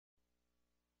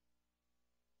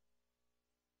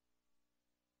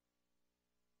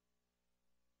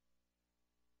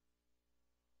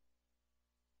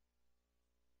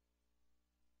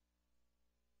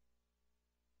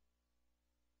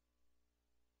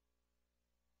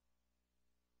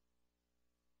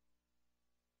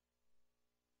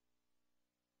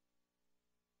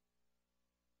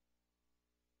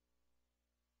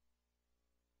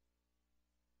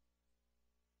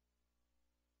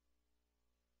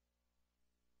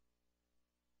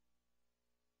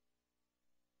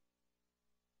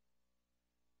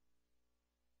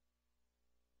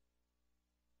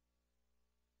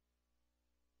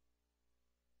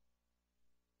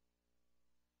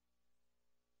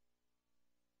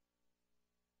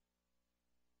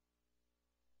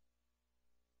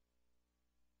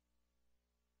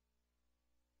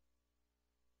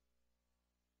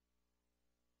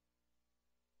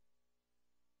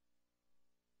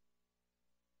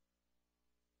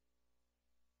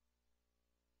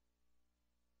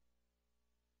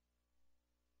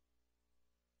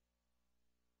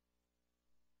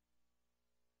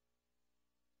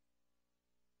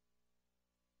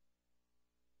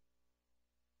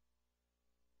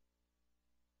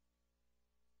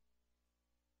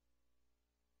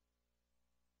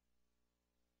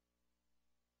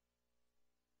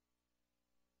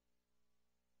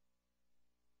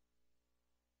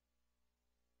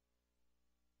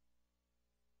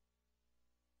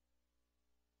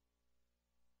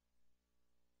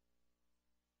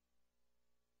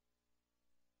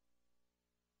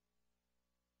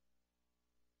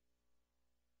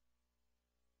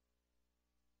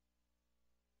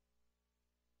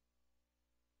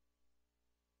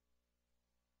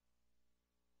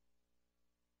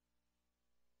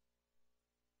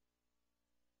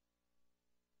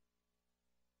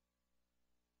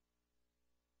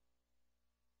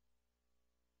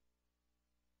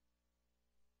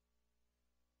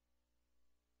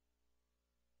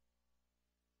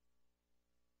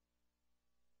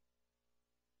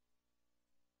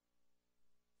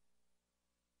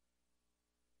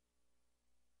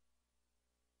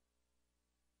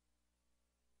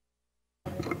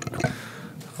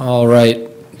All right.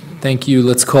 Thank you.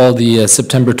 Let's call the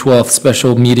September 12th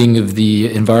special meeting of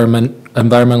the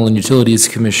Environmental and Utilities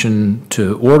Commission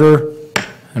to order.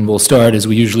 And we'll start, as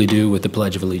we usually do, with the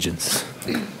Pledge of Allegiance.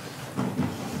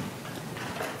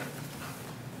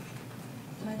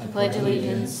 I pledge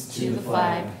allegiance to the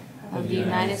flag of the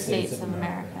United States of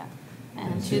America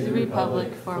and to the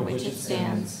republic for which it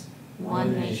stands,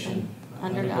 one nation,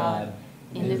 under God,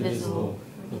 indivisible,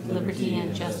 with liberty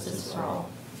and justice for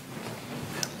all.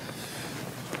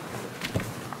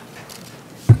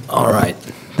 All right.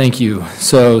 Thank you.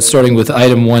 So starting with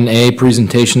item 1A,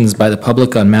 presentations by the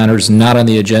public on matters not on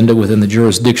the agenda within the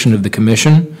jurisdiction of the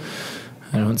commission.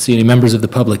 I don't see any members of the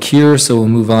public here, so we'll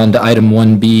move on to item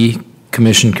 1B,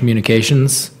 commission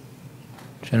communications.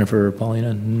 Jennifer or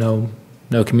Paulina, no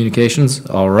communications.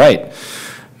 All right.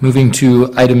 Moving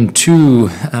to item 2,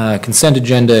 consent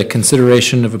agenda,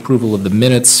 consideration of approval of the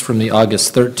minutes from the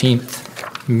August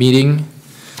 13th meeting.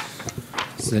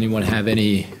 Does anyone have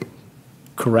any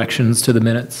corrections to the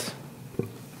minutes?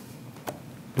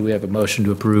 Do we have a motion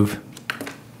to approve?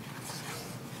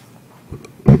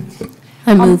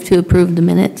 I move to approve the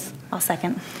minutes. I'll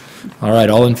second. All right,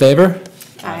 all in favor?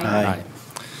 Aye.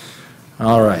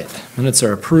 All right, minutes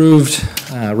are approved.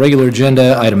 Regular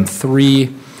agenda, item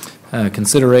 3,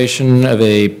 consideration of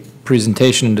a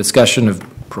presentation and discussion of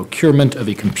procurement of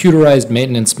a computerized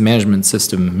maintenance management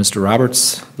system. Mr.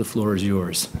 Roberts, the floor is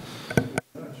yours.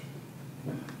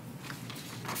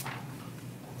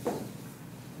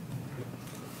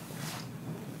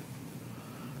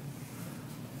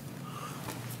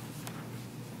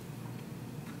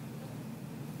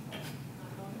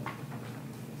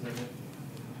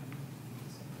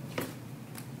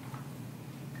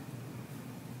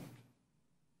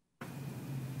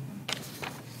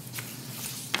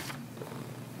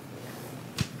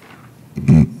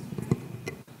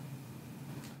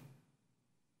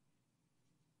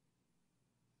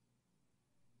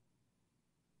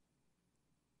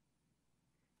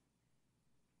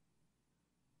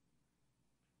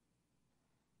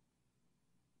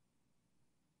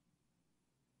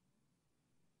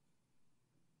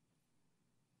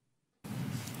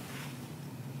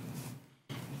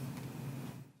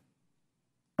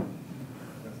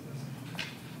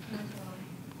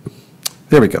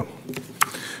 There we go.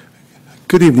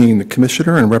 Good evening,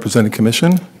 Commissioner and Representative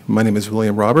Commission. My name is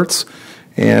William Roberts,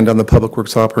 and I'm the Public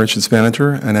Works Operations Manager,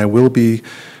 and I will be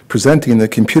presenting the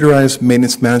Computerized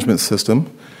Maintenance Management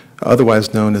System,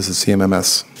 otherwise known as the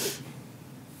CMMS.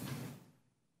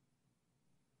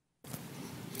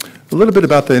 A little bit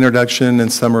about the introduction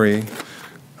and summary.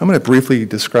 I'm going to briefly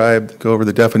go over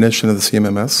the definition of the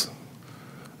CMMS,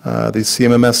 the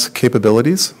CMMS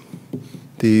capabilities,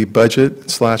 the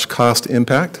budget/cost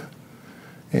impact,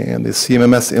 and the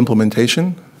CMMS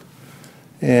implementation,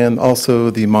 and also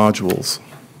the modules.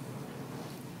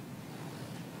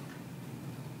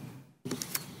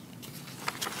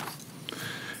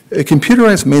 A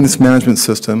computerized maintenance management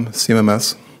system,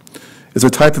 CMMS, is a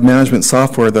type of management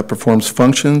software that performs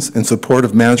functions in support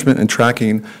of management and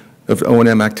tracking of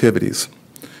O&M activities.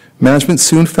 Management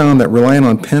soon found that relying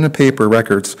on pen and paper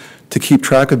records to keep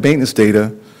track of maintenance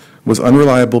data was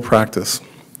unreliable practice.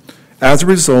 As a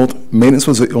result, maintenance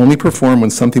was only performed when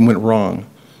something went wrong.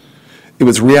 It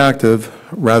was reactive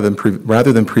rather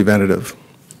than preventative.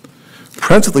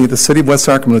 Presently, the City of West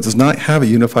Sacramento does not have a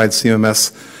unified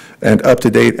CMMS and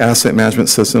up-to-date asset management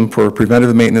system for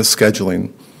preventive maintenance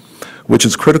scheduling, which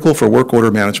is critical for work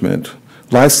order management,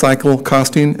 life cycle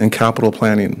costing, and capital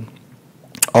planning.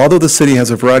 Although the city has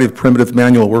a variety of primitive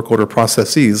manual work order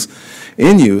processes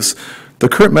in use, the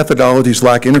current methodologies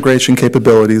lack integration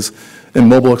capabilities and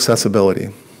mobile accessibility.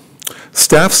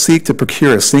 Staff seek to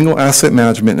procure a single asset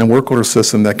management and work order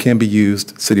system that can be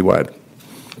used citywide.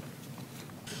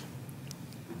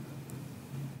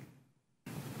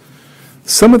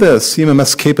 Some of the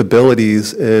CMMS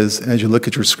capabilities is, as you look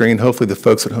at your screen, hopefully the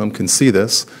folks at home can see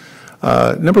this.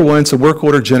 Number one, it's a work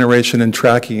order generation and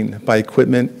tracking by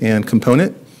equipment and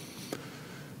component.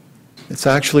 It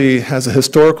actually has a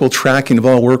historical tracking of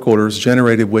all work orders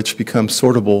generated, which becomes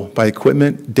sortable by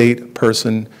equipment, date,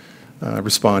 person,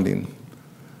 responding.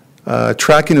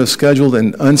 Tracking of scheduled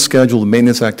and unscheduled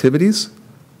maintenance activities.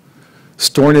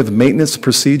 Storing of maintenance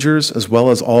procedures as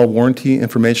well as all warranty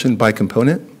information by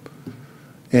component.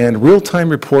 And real-time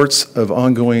reports of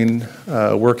ongoing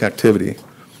work activity.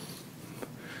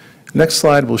 Next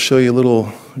slide will show you a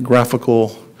little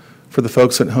graphical for the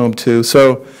folks at home too.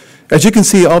 So, as you can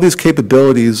see, all these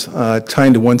capabilities tie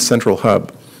into one central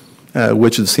hub,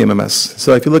 which is CMMS.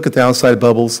 So if you look at the outside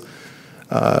bubbles,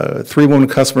 311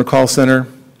 customer call center,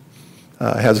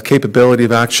 has a capability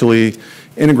of actually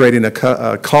integrating a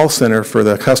call center for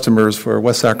the customers for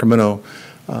West Sacramento,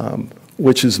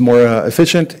 which is more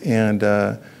efficient and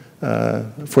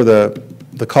for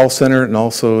the call center and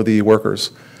also the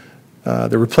workers.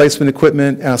 The replacement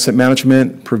equipment, asset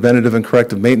management, preventative and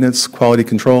corrective maintenance, quality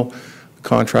control,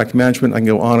 contract management, I can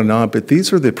go on and on, but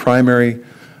these are the primary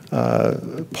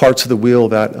parts of the wheel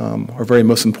that are very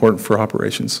most important for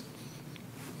operations.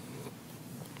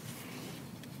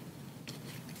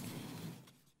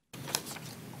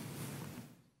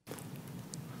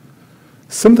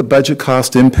 Some of the budget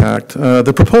cost impact.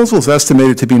 The proposal is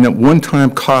estimated to be a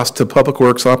one-time cost to Public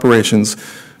Works operations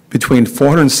between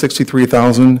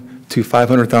 $463,000 to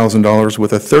 $500,000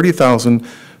 with a $30,000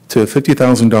 to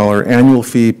 $50,000 annual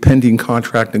fee pending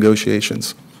contract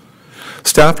negotiations.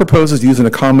 Staff proposes using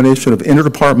a combination of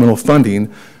interdepartmental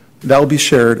funding that will be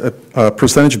shared, a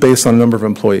percentage based on the number of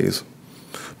employees.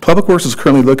 Public Works is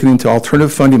currently looking into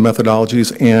alternative funding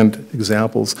methodologies and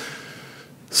examples.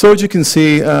 So as you can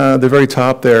see, the very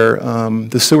top there,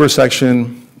 the sewer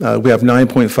section, we have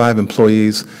 9.5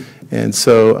 employees, and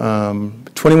so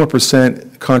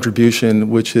 21% contribution,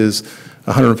 which is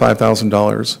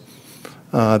 $105,000.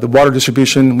 The water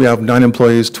distribution, we have 9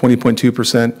 employees,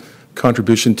 20.2%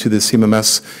 contribution to the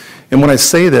CMMS. And when I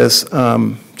say this,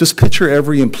 just picture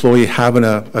every employee having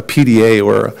a PDA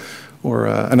or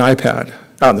an iPad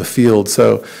out in the field.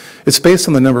 So it's based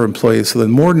on the number of employees. So the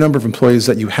more number of employees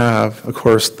that you have, of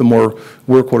course, the more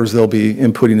work orders they'll be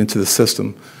inputting into the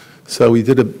system. So we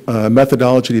did a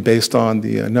methodology based on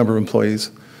the number of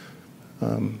employees.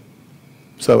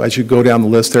 So as you go down the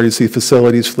list there, you see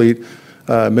facilities, fleet,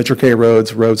 Metro K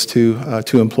roads, roads 2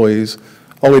 employees,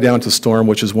 all the way down to storm,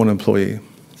 which is 1 employee.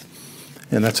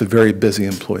 And that's a very busy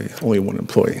employee, only 1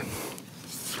 employee.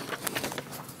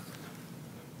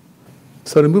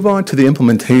 So to move on to the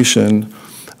implementation,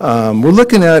 we're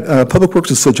looking at, Public Works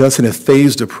is suggesting a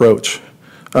phased approach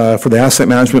for the asset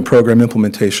management program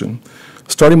implementation,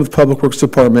 starting with Public Works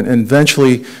Department and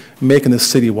eventually making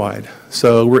this citywide.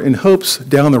 So we're in hopes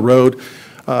down the road,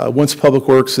 once Public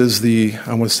Works is the,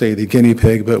 I want to say the guinea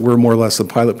pig, but we're more or less a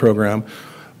pilot program.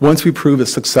 Once we prove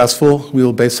it's successful, we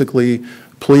will basically,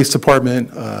 police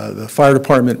department, the fire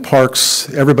department,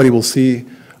 parks, everybody will see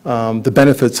the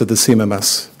benefits of the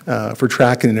CMMS for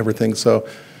tracking and everything. So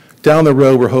down the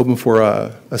road, we're hoping for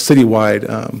a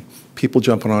citywide people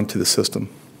jumping onto the system.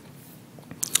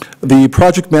 The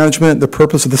project management, the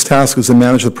purpose of this task is to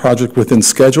manage the project within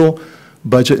schedule,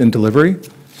 budget, and delivery.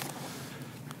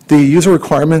 The user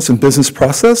requirements and business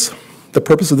process. The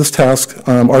purpose of this task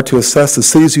are to assess the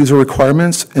city's user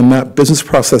requirements and map business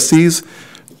processes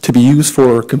to be used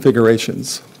for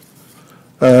configurations.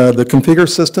 The configure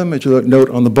system, as you note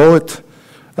on the bullet,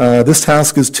 this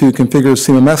task is to configure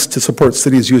CMMS to support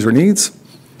city's user needs,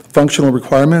 functional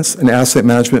requirements, and asset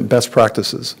management best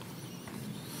practices.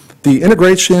 The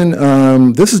integration,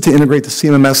 this is to integrate the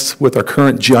CMMS with our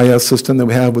current GIS system that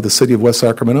we have with the city of West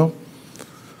Sacramento.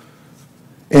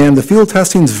 And the field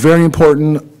testing is very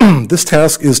important. This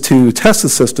task is to test the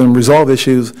system, resolve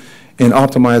issues, and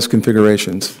optimize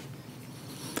configurations.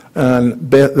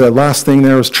 And the last thing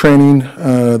there is training.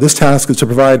 This task is to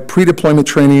provide pre-deployment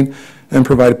training and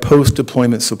provide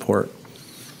post-deployment support.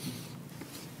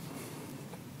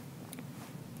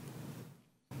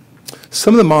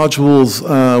 Some of the modules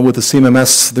with the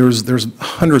CMMS, there's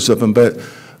hundreds of them, but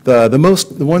the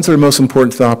ones that are most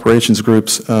important to the operations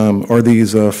groups are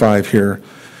these 5 here.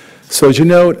 So as you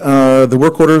note, the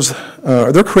work orders,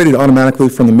 they're created automatically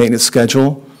from the maintenance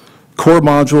schedule, core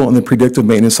module, and the predictive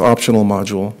maintenance optional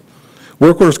module.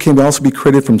 Work orders can also be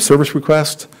created from service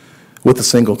request with a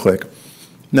single click.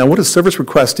 Now, what a service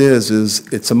request is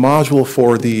it's a module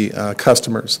for the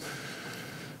customers.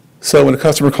 So when a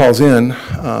customer calls in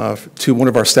to one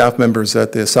of our staff members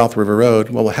at the South River Road,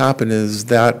 what will happen is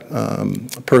that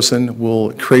person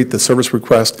will create the service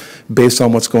request based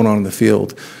on what's going on in the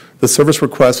field. The service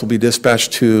request will be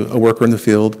dispatched to a worker in the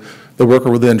field. The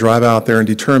worker will then drive out there and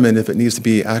determine if it needs to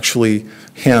be actually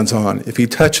hands-on. If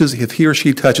he or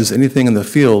she touches anything in the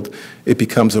field, it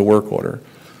becomes a work order.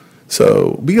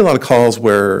 So we get a lot of calls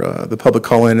where the public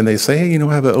call in and they say, hey, you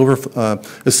know, I have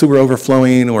a sewer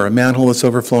overflowing or a manhole that's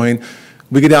overflowing.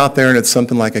 We get out there and it's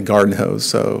something like a garden hose.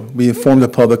 So we inform the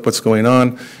public what's going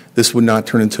on. This would not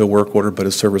turn into a work order, but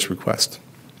a service request.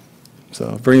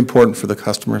 So very important for the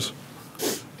customers.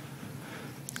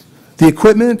 The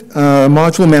equipment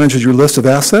module manages your list of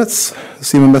assets.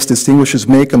 CMMS distinguishes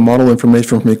make and model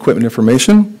information from equipment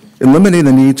information, eliminating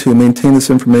the need to maintain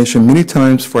this information many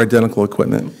times for identical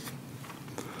equipment.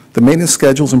 The maintenance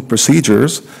schedules and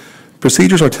procedures.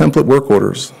 Procedures are template work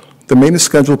orders. The maintenance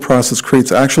schedule process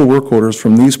creates actual work orders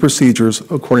from these procedures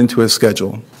according to a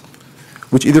schedule,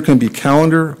 which either can be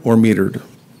calendar or metered.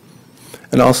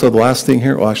 And also the last thing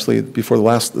here, well actually before the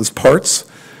last is parts.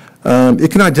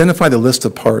 It can identify the list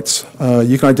of parts.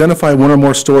 You can identify one or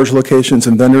more storage locations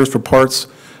and vendors for parts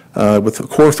with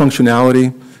core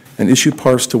functionality and issue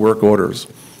parts to work orders.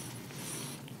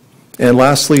 And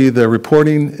lastly, the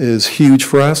reporting is huge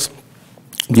for us.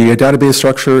 The database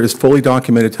structure is fully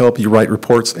documented to help you write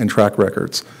reports and track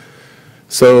records.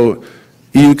 So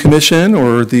EU Commission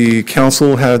or the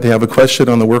Council they have a question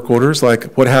on the work orders, like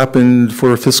what happened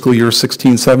for fiscal year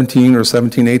 16-17 or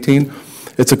 17-18,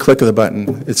 it's a click of the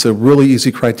button. It's a really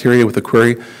easy criteria with a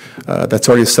query that's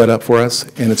already set up for us,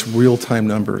 and it's real-time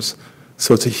numbers.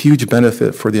 So it's a huge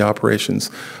benefit for the operations,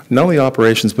 not only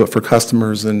operations, but for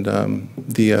customers and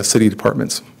the city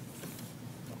departments.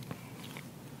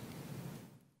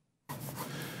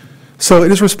 So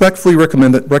it is respectfully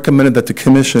recommended that the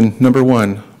Commission, number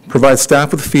one, provide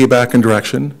staff with feedback and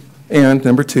direction, and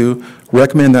number two,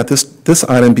 recommend that this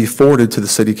item be forwarded to the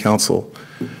City Council.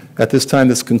 At this time,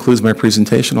 this concludes my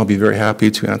presentation. I'll be very happy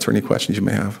to answer any questions you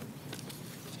may have.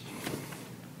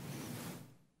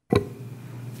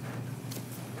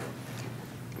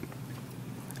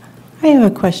 I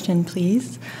have a question,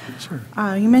 please. Sure.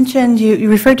 You mentioned, you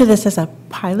referred to this as a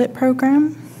pilot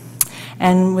program,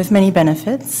 and with many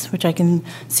benefits, which I can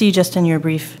see just in your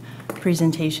brief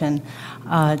presentation,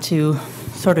 to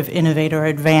sort of innovate or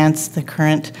advance the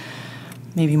current,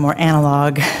 maybe more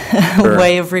analog Sure.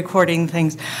 way of recording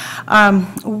things.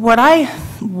 What I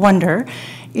wonder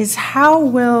is how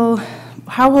will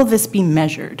this be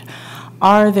measured?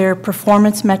 Are there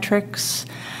performance metrics,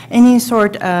 any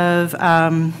sort of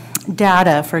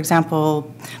data, for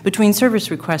example, between service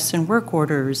requests and work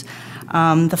orders,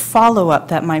 the follow-up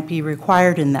that might be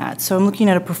required in that? So I'm looking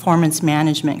at a performance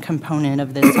management component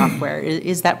of this software.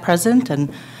 Is that present,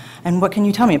 and what can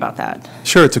you tell me about that?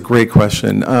 Sure, it's a great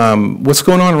question. What's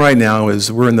going on right now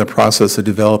is we're in the process of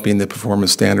developing the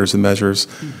performance standards and measures.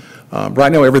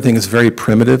 Right now, everything is very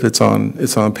primitive. It's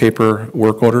on paper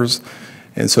work orders.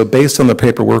 And so based on the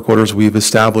paper work orders, we've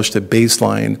established a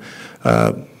baseline.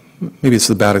 Maybe it's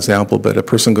a bad example, but a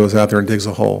person goes out there and digs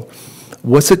a hole.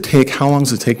 What's it take? How long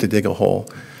does it take to dig a hole?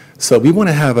 So we want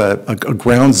to have a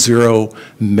ground zero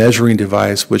measuring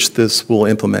device, which this will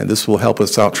implement. This will help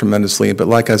us out tremendously. But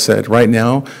like I said, right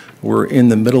now, we're in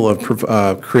the middle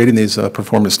of creating these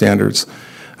performance standards.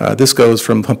 This goes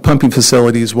from pumping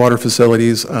facilities, water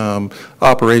facilities,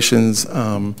 operations.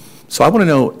 So I want to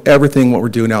know everything what we're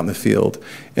doing out in the field.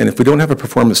 And if we don't have a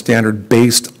performance standard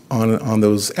based on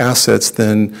those assets,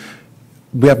 then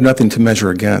we have nothing to measure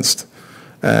against.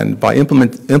 And by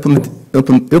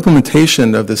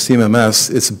implementation of the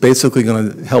CMMS, it's basically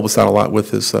going to help us out a lot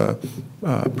with this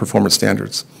performance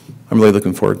standards. I'm really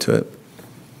looking forward to it.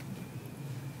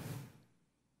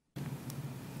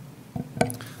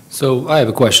 So I have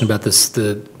a question about this,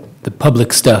 the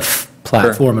public stuff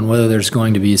platform, and whether there's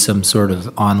going to be some sort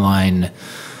of online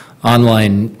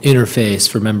interface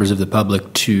for members of the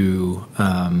public to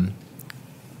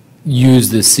use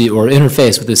this or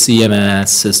interface with the CMMS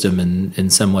system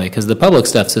in some way. Because the public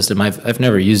stuff system, I've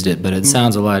never used it, but it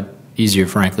sounds a lot easier,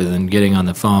 frankly, than getting on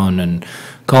the phone and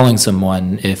calling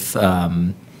someone if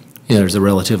there's a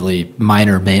relatively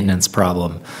minor maintenance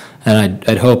problem. And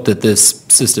I'd hope that this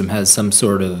system has some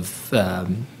sort of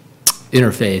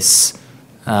interface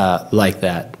like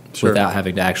that, Sure. without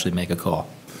having to actually make a call.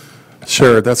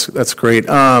 Sure, that's great.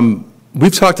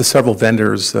 We've talked to several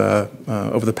vendors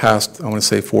over the past, I want to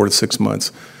say, 4 to 6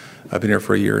 months. I've been here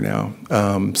for a year now.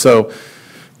 So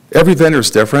every vendor is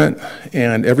different,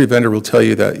 and every vendor will tell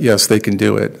you that, yes, they can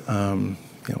do it,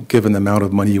 given the amount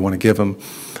of money you want to give them.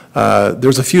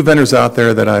 There's a few vendors out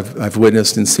there that I've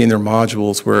witnessed and seen their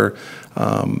modules where,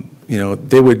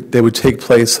 they would take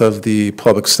place of the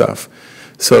public stuff.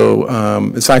 So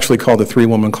it's actually called the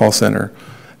 3-woman call center.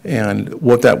 And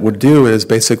what that would do is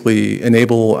basically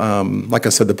enable, like I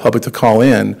said, the public to call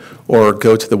in or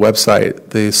go to the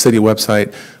website, the city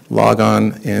website, log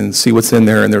on and see what's in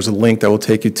there. And there's a link that will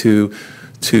take you to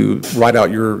write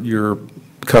out your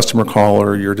customer call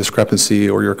or your discrepancy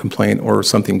or your complaint or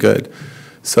something good.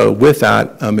 So with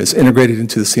that, it's integrated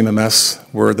into the CMMS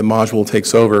where the module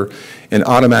takes over and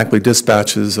automatically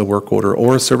dispatches a work order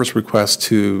or a service request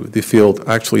to the field,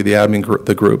 actually the admin group,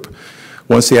 the group.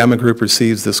 Once the admin group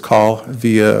receives this call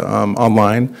via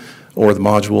online or the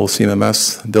module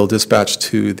CMMS, they'll dispatch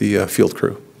to the field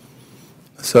crew.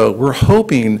 So we're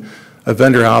hoping a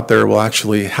vendor out there will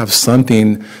actually have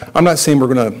something. I'm not saying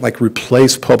we're going to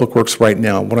replace Public Works right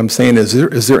now. What I'm saying is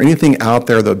there anything out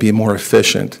there that would be more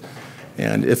efficient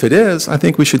And if it is, I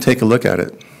think we should take a look at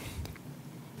it.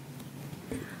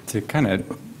 To kind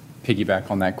of piggyback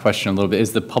on that question a little bit,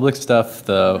 is the public stuff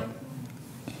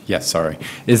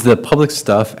is the public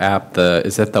stuff app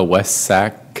is that the West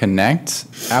Sac Connect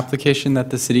application that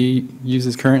the city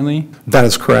uses currently? That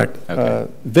is correct.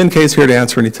 Okay. Vin Kay is here to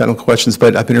answer any technical questions,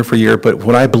 but I've been here for a year, but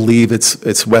what I believe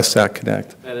it's West Sac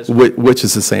Connect, which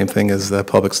is the same thing as the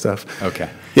public stuff. Okay.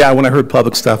 Yeah, when I heard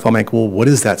public stuff, I'm like, well, what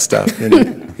is that stuff?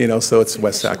 And, so it's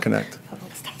West Sac Connect.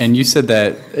 And you said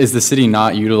that, is the city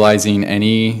not utilizing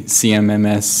any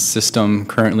CMMS system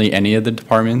currently, any of the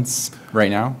departments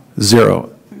right now?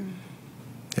 Zero.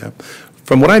 Yeah.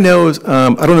 From what I know,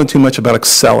 I don't know too much about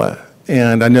Excella,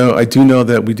 and I do know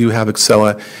that we do have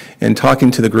Excella, and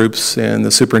talking to the groups and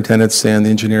the superintendents and the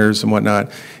engineers and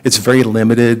whatnot, it's very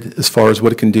limited as far as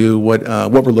what it can do, what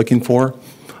we're looking for.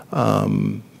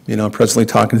 I'm presently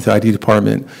talking to the IT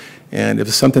department, and if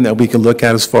it's something that we can look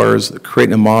at as far as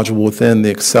creating a module within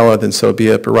the Excella, then so be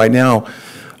it. But right now,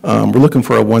 we're looking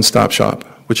for a one-stop shop,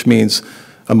 which means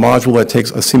a module that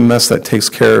takes a CMS that takes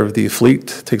care of the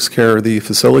fleet, takes care of the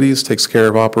facilities, takes care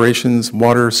of operations,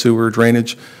 water, sewer,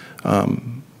 drainage,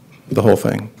 the whole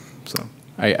thing. So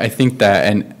I think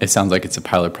that, and it sounds like it's a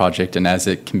pilot project, and as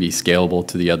it can be scalable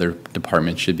to the other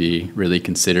departments, should be really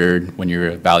considered when you're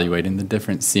evaluating the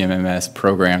different CMMS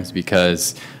programs,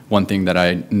 because one thing that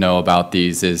I know about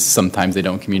these is sometimes they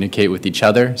don't communicate with each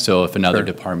other. So if another Sure.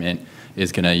 department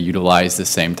is going to utilize the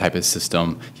same type of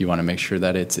system, you want to make sure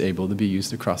that it's able to be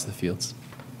used across the fields.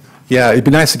 yeah, it'd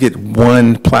be nice to get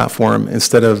one platform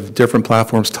instead of different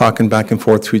platforms talking back and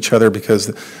forth to each other, because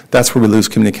that's where we lose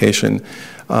communication.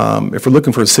 If we're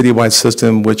looking for a citywide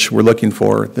system, which we're looking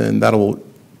for, then that'll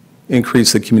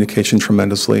increase the communication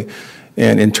tremendously,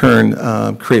 and in turn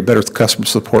create better customer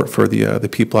support for the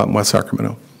people out in West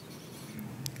Sacramento.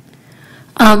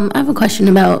 I have a question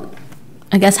about,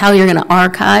 I guess, how you're going to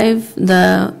archive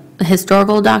the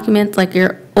historical documents, like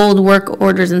your old work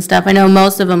orders and stuff. I know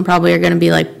most of them probably are going to be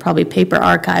probably paper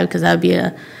archive, because that would be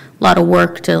a lot of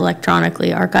work to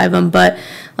electronically archive them. But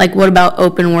what about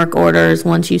open work orders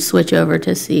once you switch over to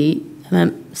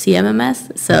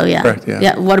CMMS? So yeah. Correct, yeah.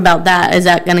 Yeah. What about that? Is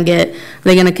that going to are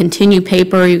they going to continue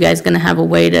paper? Are you guys going to have a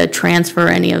way to transfer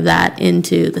any of that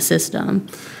into the system?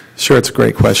 Sure, it's a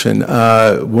great question.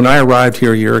 When I arrived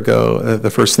here a year ago,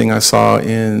 the first thing I saw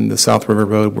in the South River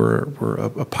Road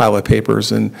were a pile of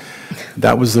papers, and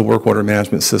that was the work order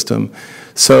management system.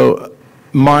 So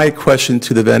my question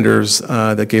to the vendors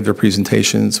that gave their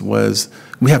presentations was,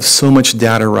 we have so much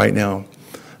data right now,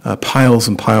 piles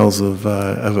and piles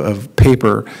of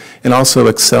paper, and also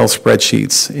Excel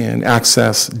spreadsheets and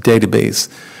Access database.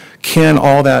 Can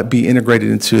all that be integrated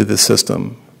into the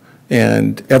system?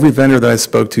 And every vendor that I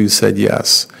spoke to said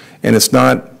yes. And it's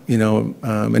not,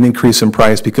 an increase in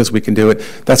price because we can do it.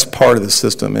 That's part of the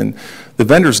system. And the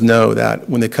vendors know that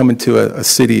when they come into a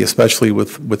city, especially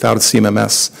without a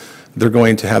CMMS, they're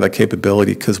going to have that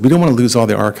capability, because we don't want to lose all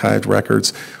the archived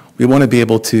records. We want to be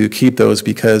able to keep those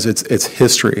because it's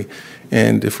history.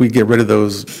 And if we get rid of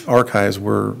those archives,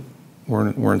 we're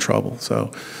in trouble.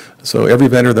 So every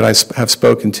vendor that I have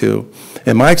spoken to,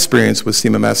 in my experience with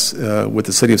CMMS with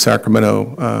the city of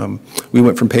Sacramento, we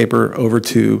went from paper over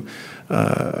to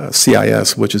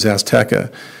CIS, which is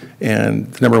Azteca.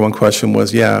 And the number one question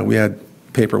was, yeah, we had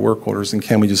paper work orders, and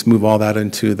can we just move all that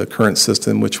into the current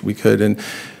system, which we could. And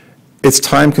it's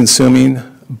time consuming,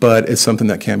 but it's something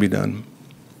that can be done.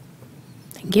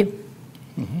 Thank you.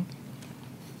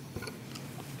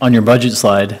 On your budget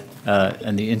slide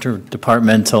and the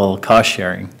interdepartmental cost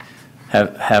sharing,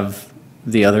 have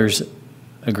the others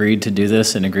agreed to do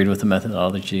this and agreed with the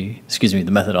methodology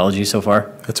so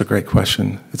far? That's a great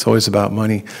question. It's always about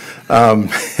money. So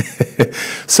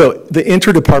the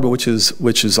interdepartment,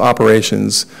 which is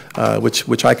operations,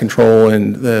 which I control,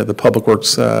 and the public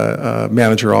works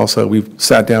manager also, we've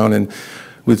sat down and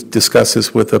we've discussed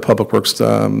this with the public works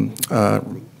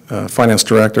finance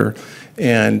director,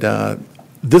 and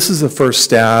this is the first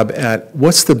stab at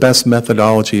what's the best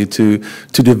methodology to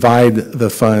divide the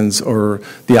funds, or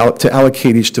to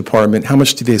allocate each department. How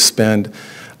much do they spend?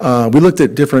 We looked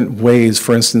at different ways.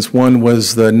 For instance, one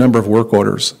was the number of work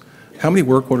orders. How many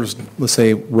work orders, let's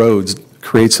say roads,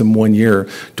 creates in 1 year?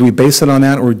 Do we base it on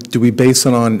that, or do we base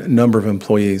it on number of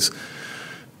employees?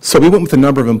 So we went with the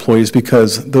number of employees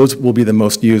because those will be the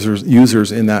most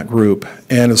users in that group.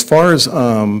 And as far as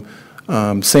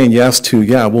saying yes to,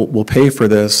 yeah, we'll pay for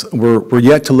this, we're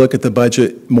yet to look at the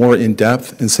budget more in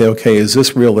depth and say, okay, is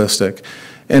this realistic?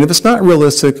 And if it's not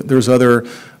realistic, there's other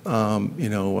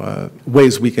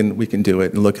ways we can do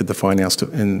it and look at the finance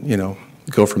and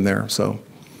go from there. So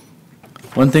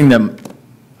One thing that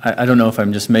I don't know if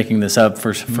I'm just making this up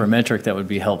for a metric that would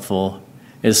be helpful,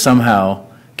 is somehow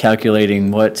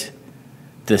calculating what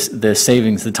the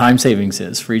savings, the time savings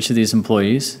is for each of these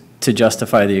employees to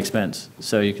justify the expense.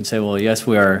 So you can say, well, yes,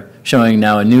 we are showing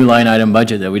now a new line item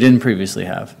budget that we didn't previously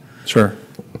have. Sure.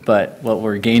 But what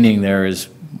we're gaining there is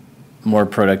more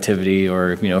productivity,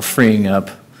 or, freeing up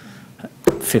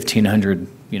 1,500,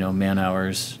 man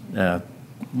hours,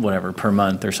 whatever, per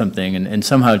month or something, and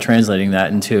somehow translating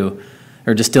that into,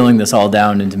 or distilling this all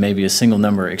down into maybe a single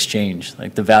number exchange,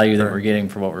 like the value that we're getting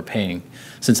for what we're paying.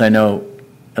 Since I know,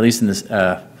 at least in this,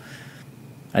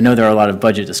 I know there are a lot of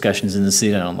budget discussions in the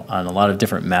city on a lot of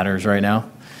different matters right now,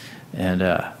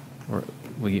 and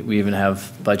we even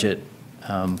have budget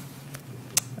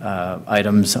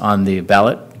items on the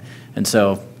ballot, and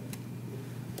so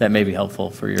that may be helpful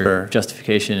for your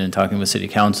justification in talking with city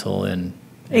council and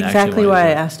exactly why I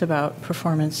asked about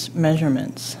performance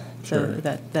measurements. So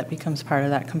Sure. that becomes part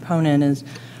of that component, is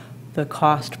the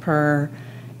cost per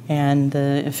and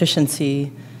the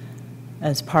efficiency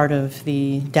as part of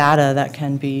the data that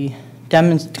can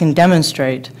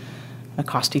demonstrate a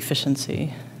cost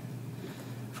efficiency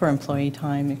for employee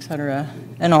time, et cetera.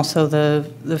 And also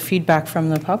the feedback from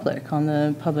the public on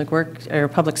the public work or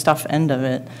public stuff end of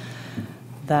it,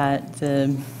 that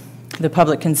the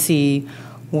public can see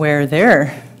where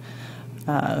their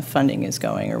funding is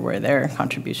going, or where their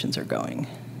contributions are going.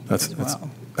 That's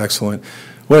excellent.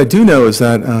 What I do know is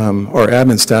that our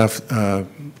admin staff,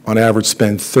 on average,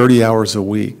 spend 30 hours a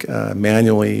week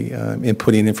manually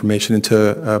inputting information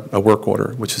into a work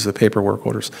order, which is a paper work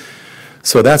orders.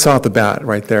 So that's off the bat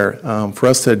right there. For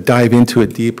us to dive into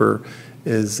it deeper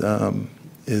is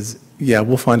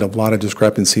we'll find a lot of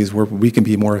discrepancies where we can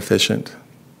be more efficient.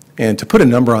 And to put a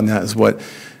number on that is what,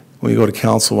 when we go to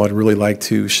council, I'd really like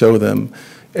to show them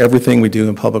everything we do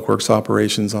in public works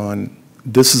operations on,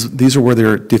 these are where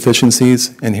there are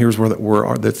deficiencies, and here's where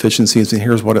are the efficiencies, and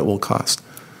here's what it will cost.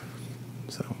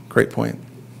 So, great point.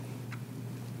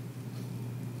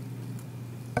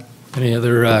 Any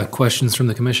other questions from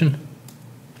the commission?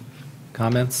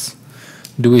 Comments?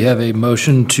 Do we have a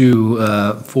motion to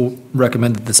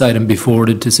recommend that this item be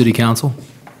forwarded to city council?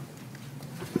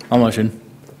 I'll motion.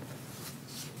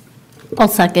 I'll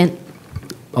second.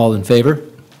 All in favor?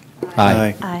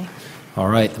 Aye. Aye. All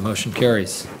right, the motion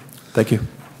carries. Thank you.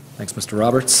 Thanks, Mr.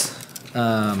 Roberts.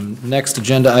 Next,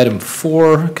 agenda item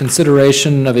 4,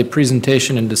 consideration of a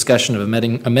presentation and discussion of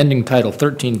amending Title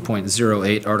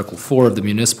 13.08, Article 4 of the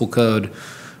Municipal Code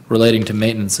relating to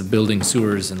maintenance of building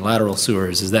sewers and lateral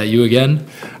sewers. Is that you again?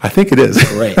 I think it is.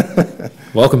 Great.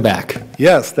 Welcome back.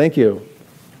 Yes, thank you.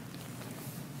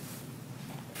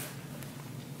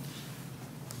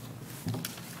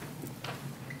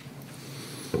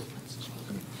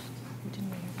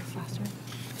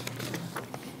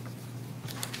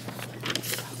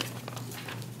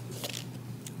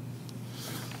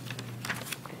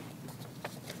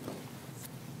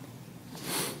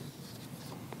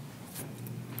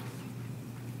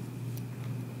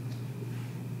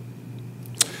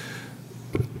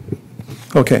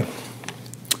 Okay.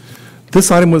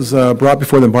 This item was brought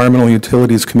before the Environmental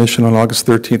Utilities Commission on August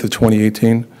 13th of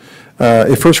 2018.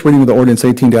 A first reading of the ordinance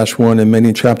 18-1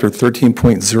 amending chapter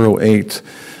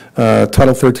 13.08,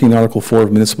 Title 13, Article 4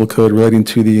 of Municipal Code relating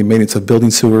to the maintenance of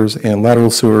building sewers and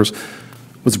lateral sewers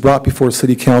was brought before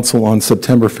City Council on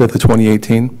September 5th of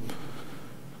 2018.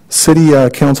 City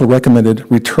Council recommended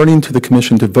returning to the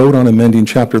Commission to vote on amending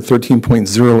chapter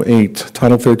 13.08,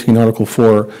 Title 13, Article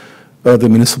 4 of the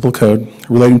Municipal Code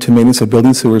relating to maintenance of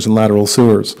building sewers and lateral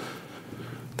sewers.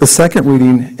 The second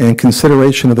reading and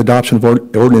consideration of the adoption of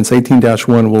Ordinance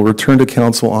 18-1 will return to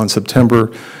Council on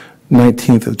September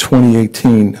 19th of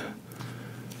 2018.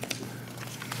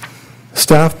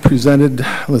 Staff presented,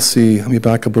 let's see, let me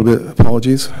back up a little bit,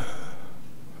 apologies.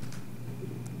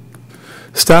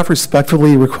 Staff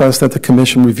respectfully requests that the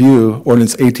Commission review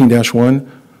Ordinance 18-1,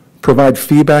 provide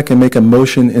feedback and make a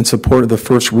motion in support of the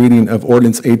first reading of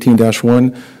Ordinance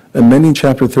 18-1, amending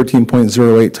Chapter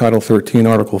 13.08, Title 13,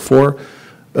 Article 4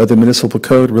 of the Municipal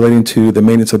Code relating to the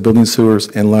maintenance of building sewers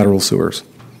and lateral sewers.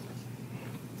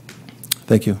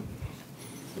 Thank you.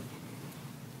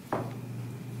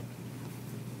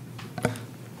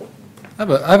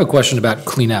 I have a question about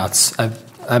cleanouts.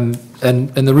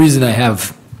 And the reason I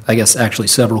have, I guess, actually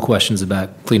several questions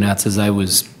about cleanouts is I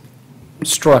was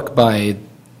struck by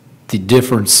the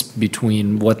difference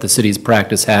between what the city's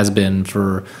practice has been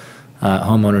for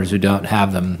homeowners who don't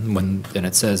have them. And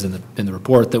it says in the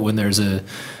report that when there's a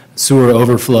sewer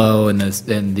overflow and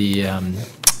the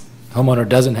homeowner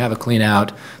doesn't have a clean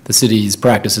out, the city's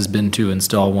practice has been to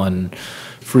install one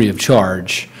free of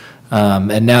charge.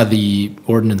 And now the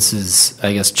ordinance is,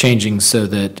 I guess, changing so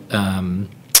that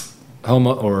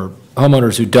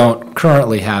homeowners who don't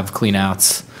currently have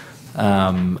cleanouts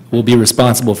will be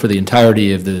responsible for the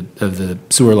entirety of the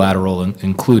sewer lateral,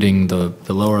 including the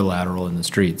lower lateral in the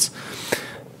streets.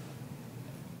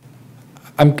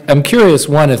 I'm curious,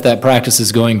 one, if that practice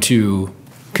is going to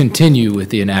continue with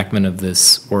the enactment of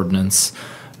this ordinance.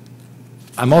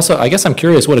 I guess I'm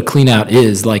curious what a cleanout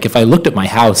is. Like, if I looked at my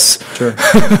house, Sure.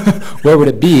 where would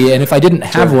it be? And if I didn't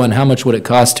have Sure. one, how much would it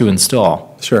cost to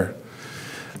install? Sure.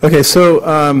 Okay, so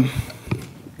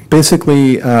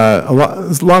basically, a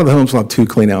lot of the homes will have two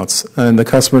cleanouts, and the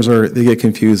customers they get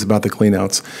confused about the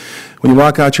cleanouts. When you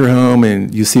walk out your home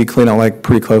and you see a cleanout like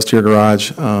pretty close to your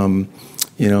garage,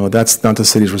 that's not the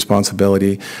city's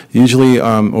responsibility. Usually,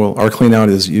 our cleanout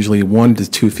is usually 1 to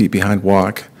 2 feet behind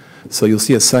walk. So you'll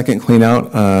see a second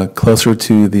cleanout closer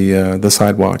to the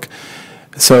sidewalk.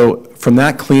 So from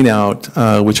that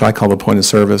cleanout, which I call the point of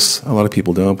service, a lot of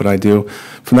people don't, but I do.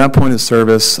 From that point of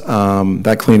service,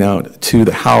 that cleanout to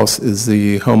the house is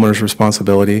the homeowner's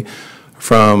responsibility.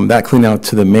 From that cleanout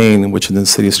to the main, which is in the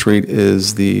city street,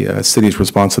 is the city's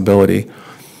responsibility.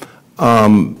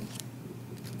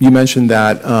 You mentioned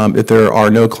that if there are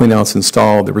no cleanouts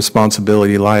installed, the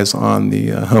responsibility lies on the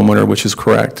homeowner, which is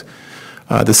correct.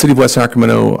 The City of West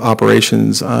Sacramento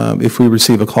operations, if we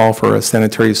receive a call for a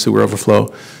sanitary sewer overflow,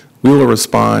 we will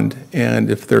respond, and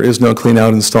if there is no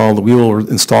cleanout installed, we will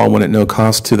install one at no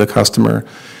cost to the customer.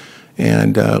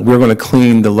 And we're going to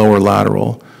clean the lower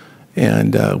lateral.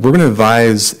 And we're going to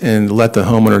advise and let the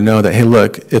homeowner know that, hey,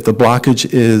 look, if the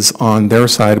blockage is on their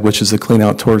side, which is the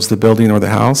cleanout towards the building or the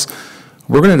house,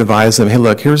 we're going to advise them, hey,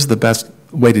 look, here's the best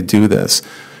way to do this.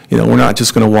 We're not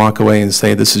just going to walk away and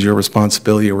say, this is your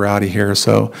responsibility, we're out of here.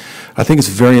 So I think it's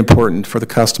very important for the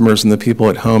customers and the people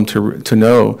at home to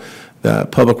know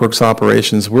that Public Works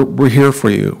Operations, we're here for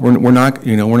you. We're not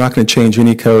going to change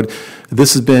any code.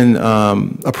 This has been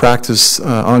a practice,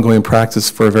 ongoing practice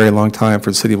for a very long time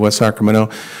for the City of West Sacramento.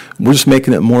 We're just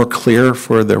making it more clear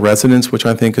for the residents, which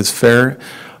I think is fair.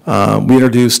 We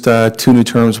introduced 2 new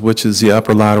terms, which is the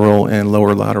upper lateral and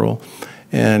lower lateral.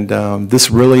 And this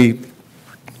really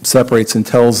separates and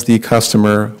tells the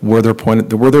customer where their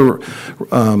point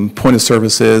of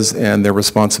service is and their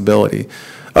responsibility.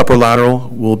 Upper lateral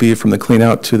will be from the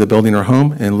cleanout to the building or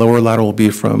home, and lower lateral will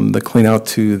be from the cleanout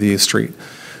to the street.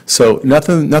 So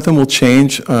nothing will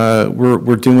change.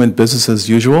 We're doing business as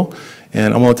usual,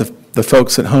 and I want the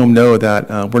folks at home know that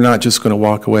we're not just going to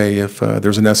walk away if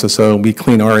there's an SSO. We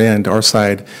clean our end, our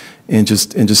side, and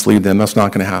just leave them. That's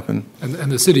not going to happen.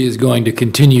 And the city is going to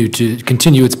continue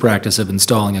its practice of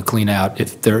installing a cleanout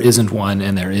if there isn't one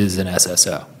and there is an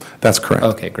SSO. That's correct.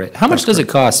 Okay, great. How much does it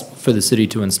cost for the city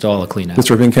to install a cleanout?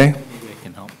 Mr. Vinkay?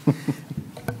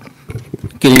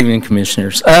 Good evening,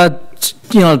 Commissioners.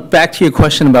 Back to your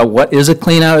question about what is a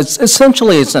cleanout.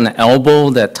 It's an elbow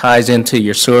that ties into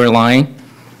your sewer line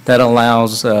that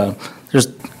allows, there's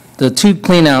the 2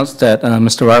 cleanouts that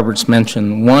Mr. Roberts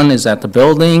mentioned. One is at the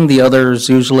building, the other is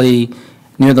usually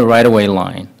near the right-of-way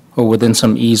line or within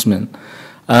some easement.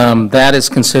 That is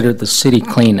considered the city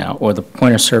cleanout, or the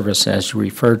point of service as you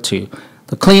referred to.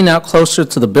 The cleanout closer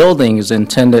to the building is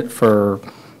intended for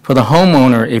the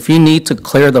homeowner. If you need to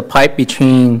clear the pipe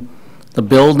between the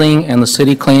building and the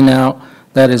city cleanout,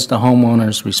 that is the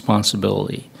homeowner's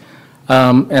responsibility.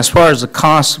 As far as the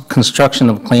cost of construction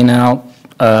of cleanout,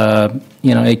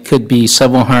 it could be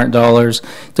several $100s.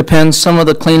 Depends. Some of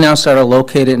the cleanouts that are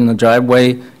located in the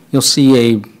driveway, you'll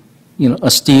see a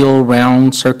steel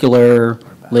round circular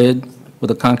lid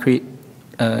with a concrete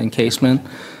encasement.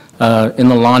 In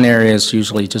the lawn area, it's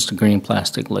usually just a green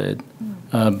plastic lid.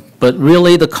 But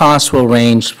really, the cost will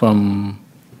range from,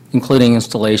 including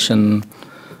installation,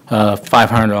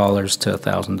 $500 to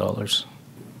 $1,000.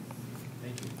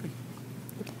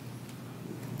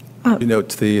 You note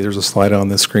there's a slide on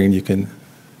the screen. You can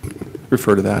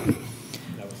refer to that.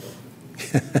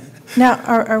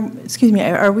 Now, excuse me,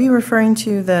 are we referring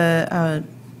to the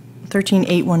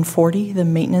 138140, the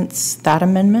maintenance, that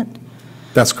amendment?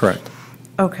 That's correct.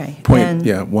 Okay.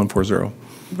 140.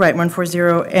 Right,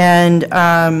 140.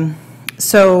 And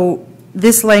so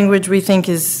this language we think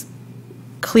is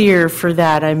clear for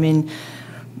that. I mean,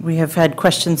 we have had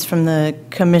questions from the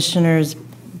commissioners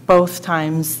both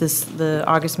times, the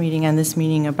August meeting and this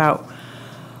meeting, about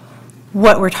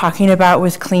what we're talking about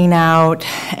with clean out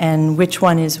and which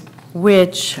one is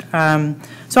which.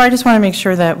 So I just want to make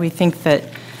sure that we think that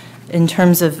in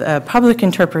terms of public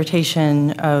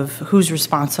interpretation of who's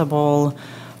responsible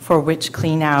for which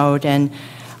clean out, and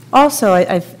Also,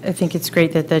 I think it's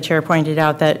great that the chair pointed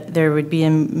out that there would be a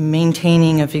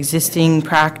maintaining of existing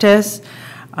practice,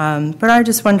 but I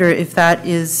just wonder if that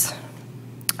is,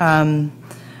 in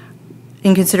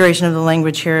consideration of the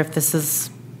language here, if this is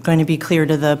going to be clear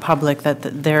to the public that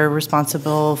they're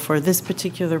responsible for this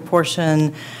particular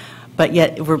portion, but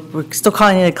yet we're still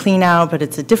calling it a clean out, but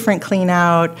it's a different clean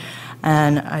out,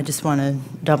 and I just want to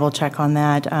double check on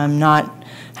that. Not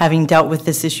having dealt with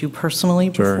this issue personally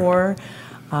before,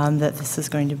 that this is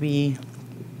going to be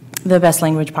the best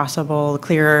language possible,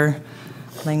 clearer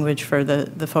language for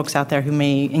the folks out there who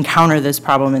may encounter this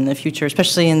problem in the future,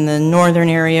 especially in the northern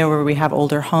area where we have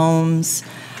older homes.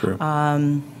 True.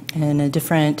 And a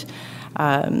different,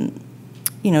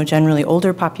 generally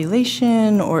older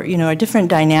population, or, different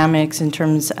dynamics in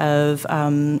terms of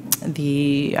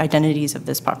the identities of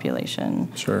this population.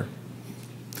 Sure.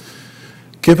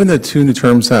 Given the two new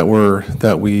terms that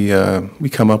we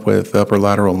come up with, upper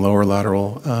lateral and lower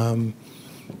lateral,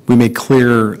 we make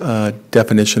clear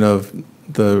definition of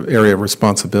the area of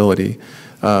responsibility.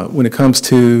 When it comes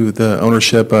to the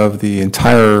ownership of the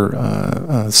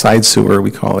entire side sewer,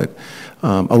 we call it,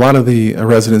 a lot of the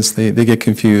residents, they get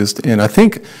confused, and I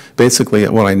think basically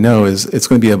what I know is it's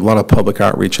going to be a lot of public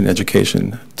outreach and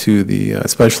education to the,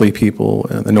 especially people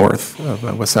in the north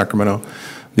of West Sacramento,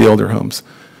 the older homes.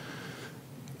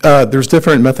 There's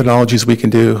different methodologies we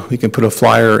can do. We can put a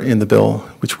flyer in the bill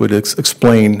which would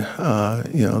explain,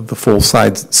 the full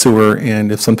side sewer,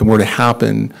 and if something were to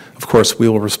happen, of course, we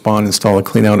will respond, install a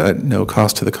clean out at no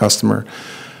cost to the customer.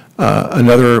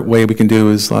 Another way we can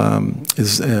do is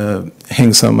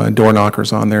hang some door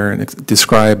knockers on there and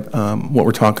describe what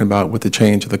we're talking about with the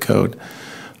change of the code.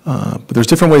 But there's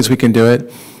different ways we can do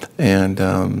it, and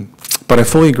but I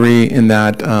fully agree in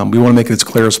that we want to make it as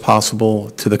clear as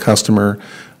possible to the customer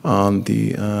on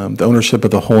the ownership of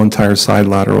the whole entire side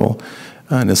lateral.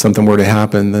 And if something were to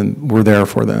happen, then we're there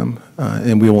for them,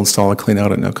 and we will install a clean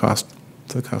out at no cost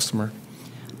to the customer.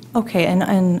 Okay,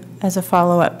 and as a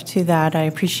follow-up to that, I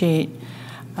appreciate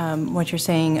what you're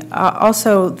saying.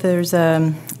 Also, there's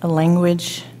a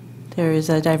language, there is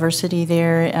a diversity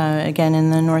there, again,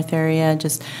 in the north area.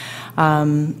 Just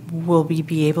will we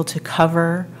be able to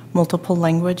cover multiple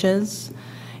languages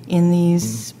in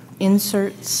these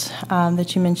inserts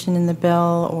that you mentioned in the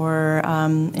bill, or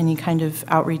any kind of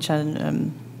outreach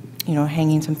on,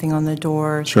 hanging something on the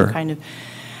door, Sure. some kind of,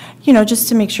 just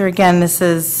to make sure, again, this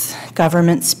is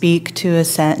government speak to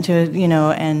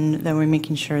and that we're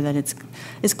making sure that it's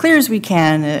as clear as we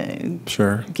can,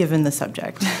 Sure. given the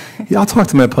subject. Yeah, I'll talk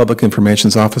to my public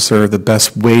informations officer the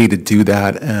best way to do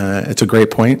that. It's a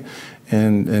great point,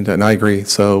 and I agree.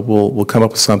 So we'll come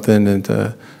up with something and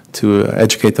to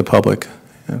educate the public.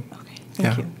 Yeah. Okay,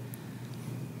 thank you.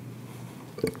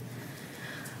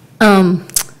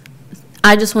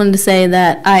 I just wanted to say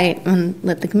that and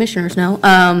let the commissioners know,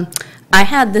 I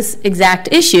had this exact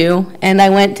issue, and I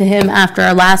went to him after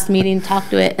our last meeting, talked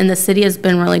to it, and the city has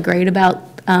been really great about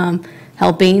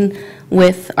helping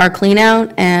with our clean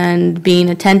out and being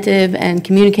attentive and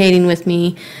communicating with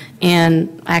me.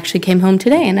 And I actually came home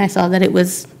today and I saw that it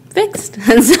was fixed.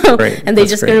 And so, Great. and they're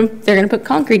That's gonna put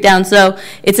concrete down. So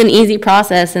it's an easy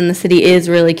process, and the city is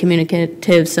really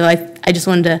communicative. So I just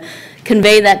wanted to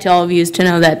convey that to all of you, to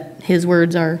know that his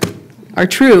words are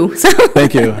true. So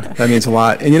Thank you. That means a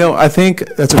lot. And, I think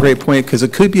that's a great point, because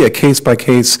it could be a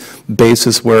case-by-case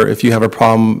basis where if you have a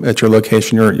problem at your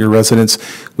location, your residence,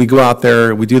 we go out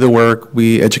there, we do the work,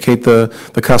 we educate the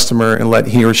customer and let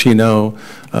he or she know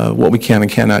what we can and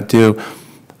cannot do.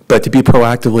 But to be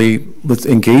proactively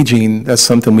engaging, that's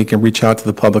something we can reach out to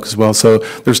the public as well. So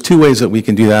there's two ways that we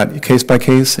can do that,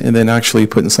 case-by-case, and then actually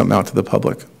putting something out to the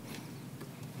public.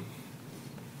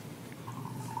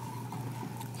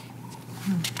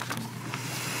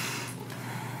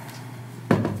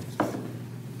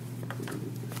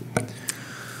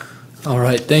 All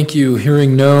right, thank you.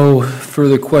 Hearing no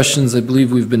further questions, I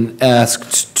believe we've been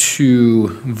asked to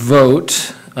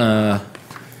vote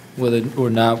whether or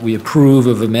not we approve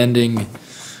of amending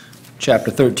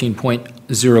Chapter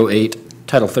 13.08,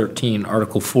 Title 13,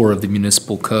 Article 4 of the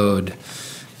Municipal Code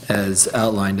as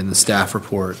outlined in the staff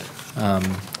report.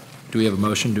 Do we have a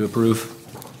motion to approve?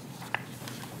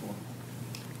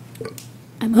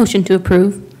 I motion to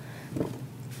approve.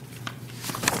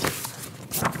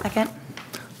 Second?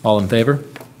 All in favor?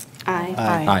 Aye.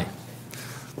 Aye.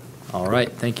 All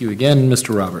right, thank you again,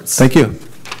 Mr. Roberts. Thank you.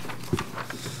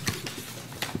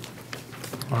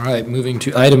 All right, moving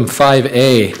to item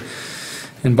 5A,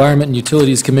 Environment and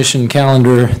Utilities Commission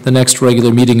calendar. The next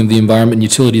regular meeting of the Environment and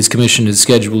Utilities Commission is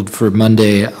scheduled for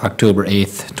Monday, October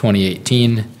 8th,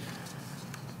 2018.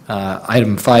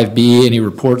 Item 5B, any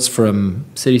reports from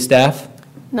city staff?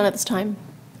 None at this time.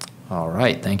 All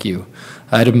right, thank you.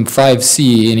 Item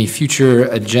 5C, any future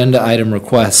agenda item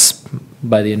requests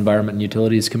by the Environment and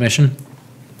Utilities Commission?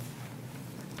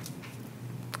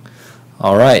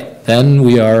 All right, then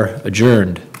we are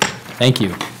adjourned. Thank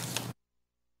you.